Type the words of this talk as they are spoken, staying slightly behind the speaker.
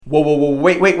Whoa,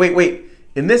 wait.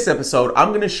 In this episode, I'm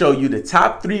going to show you the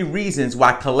top 3 reasons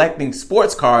why collecting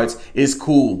sports cards is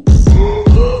cool.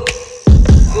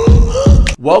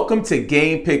 Welcome to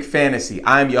Game Pick Fantasy.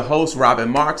 I am your host, Robin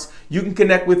Marks. You can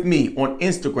connect with me on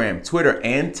Instagram, Twitter,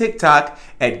 and TikTok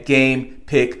at Game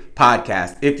Pick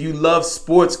Podcast. If you love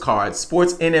sports cards,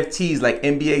 sports NFTs like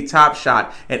NBA Top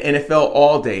Shot and NFL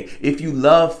All Day, if you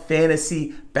love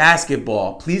fantasy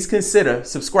basketball, please consider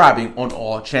subscribing on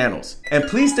all channels. And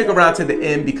please stick around to the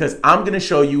end because I'm going to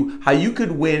show you how you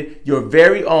could win your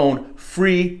very own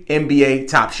free NBA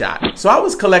Top Shot. So I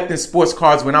was collecting sports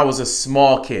cards when I was a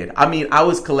small kid. I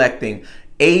was collecting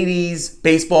 80s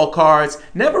baseball cards,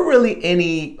 never really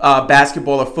any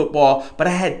basketball or football, but I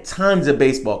had tons of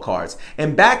baseball cards.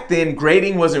 And back then,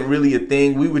 grading wasn't really a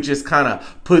thing. We would just kind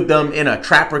of put them in a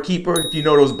Trapper Keeper, if you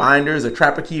know those binders, a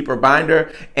Trapper Keeper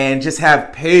binder, and just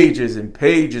have pages and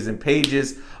pages and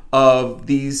pages of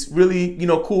these really,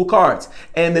 cool cards.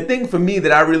 And the thing for me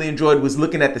that I really enjoyed was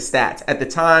looking at the stats. At the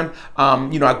time,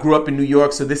 I grew up in New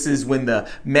York, so this is when the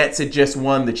Mets had just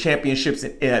won the championship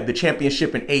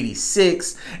in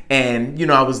 '86,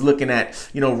 and I was looking at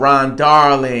Ron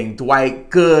Darling, Dwight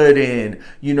Gooden,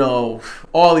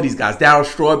 all of these guys, Darryl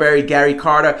Strawberry, Gary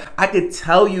Carter. I could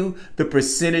tell you the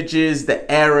percentages,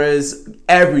 the eras,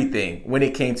 everything when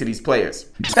it came to these players.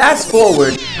 Fast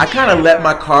forward, I kind of let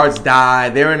my cards die.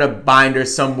 They're in a binder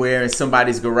somewhere in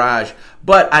somebody's garage,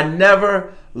 but I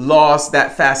never lost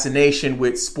that fascination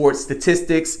with sports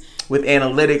statistics, with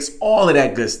analytics, all of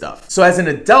that good stuff. So as an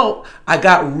adult, I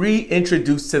got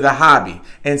reintroduced to the hobby.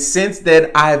 And since then,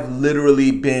 I've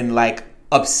literally been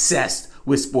obsessed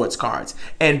with sports cards.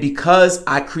 And because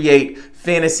I create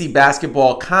fantasy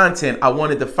basketball content, I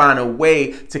wanted to find a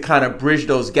way to kind of bridge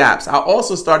those gaps. I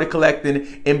also started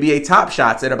collecting NBA Top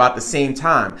Shots at about the same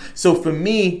time. So for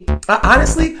me,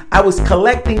 honestly, I was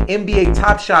collecting NBA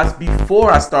Top Shots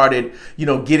before I started,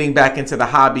 getting back into the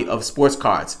hobby of sports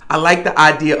cards. I like the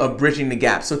idea of bridging the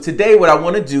gap. So today, what I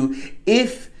want to do,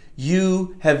 if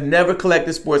you have never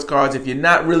collected sports cards, if you're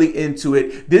not really into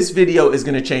it, this video is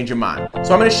going to change your mind.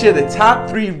 So I'm going to share the top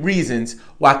 3 reasons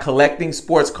why collecting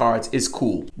sports cards is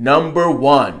cool. Number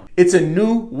 1, it's a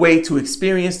new way to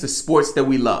experience the sports that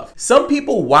we love. Some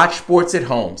people watch sports at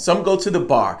home. Some go to the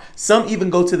bar. Some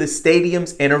even go to the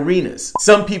stadiums and arenas.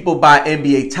 Some people buy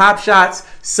NBA Top Shots.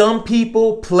 Some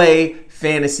people play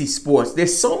fantasy sports.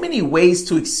 There's so many ways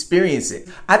to experience it.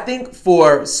 I think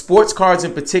for sports cards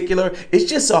in particular, it's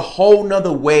just a whole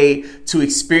nother way to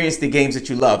experience the games that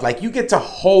you love. You get to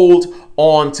hold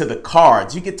on to the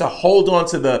cards. You get to hold on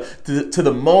to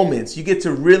the moments. You get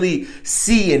to really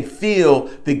see and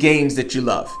feel the games that you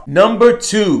love. Number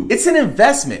 2, it's an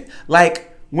investment.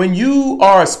 When you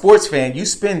are a sports fan, you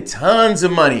spend tons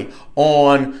of money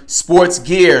on sports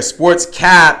gear, sports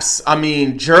caps,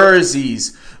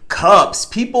 jerseys, cups.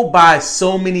 People buy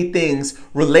so many things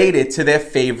related to their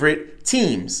favorite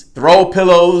teams. Throw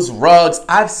pillows, rugs,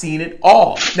 I've seen it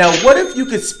all. Now, what if you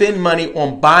could spend money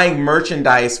on buying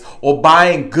merchandise or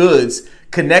buying goods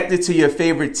connected to your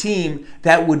favorite team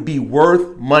that would be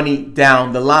worth money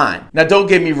down the line? Now, don't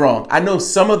get me wrong. I know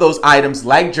some of those items,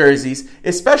 like jerseys,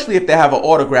 especially if they have an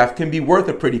autograph, can be worth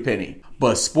a pretty penny.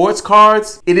 But sports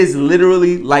cards, it is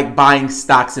literally like buying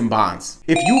stocks and bonds.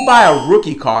 If you buy a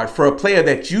rookie card for a player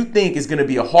that you think is going to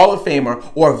be a Hall of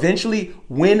Famer or eventually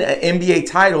win an NBA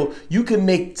title, you can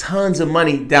make tons of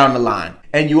money down the line.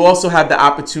 And you also have the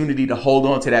opportunity to hold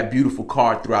on to that beautiful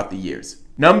card throughout the years.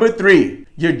 Number 3,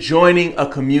 you're joining a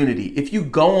community. If you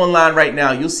go online right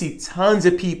now, you'll see tons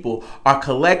of people are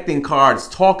collecting cards,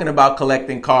 talking about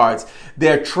collecting cards.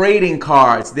 They're trading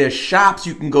cards. There's shops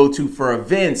you can go to for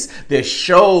events. There's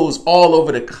shows all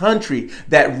over the country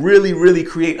that really, really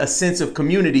create a sense of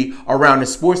community around the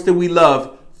sports that we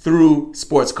love through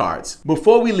sports cards.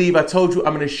 Before we leave, I told you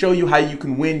I'm going to show you how you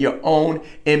can win your own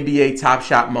NBA Top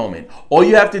Shot moment. All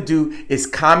you have to do is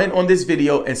comment on this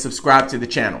video and subscribe to the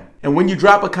channel. And when you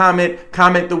drop a comment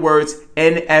the words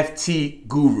NFT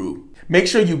Guru. Make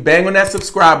sure you bang on that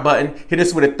subscribe button, hit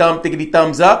us with a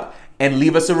thumbs up, and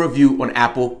leave us a review on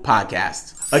Apple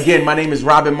Podcasts. Again, my name is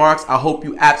Robin Marks. I hope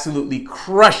you absolutely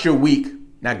crush your week.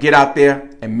 Now get out there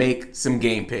and make some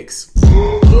game picks.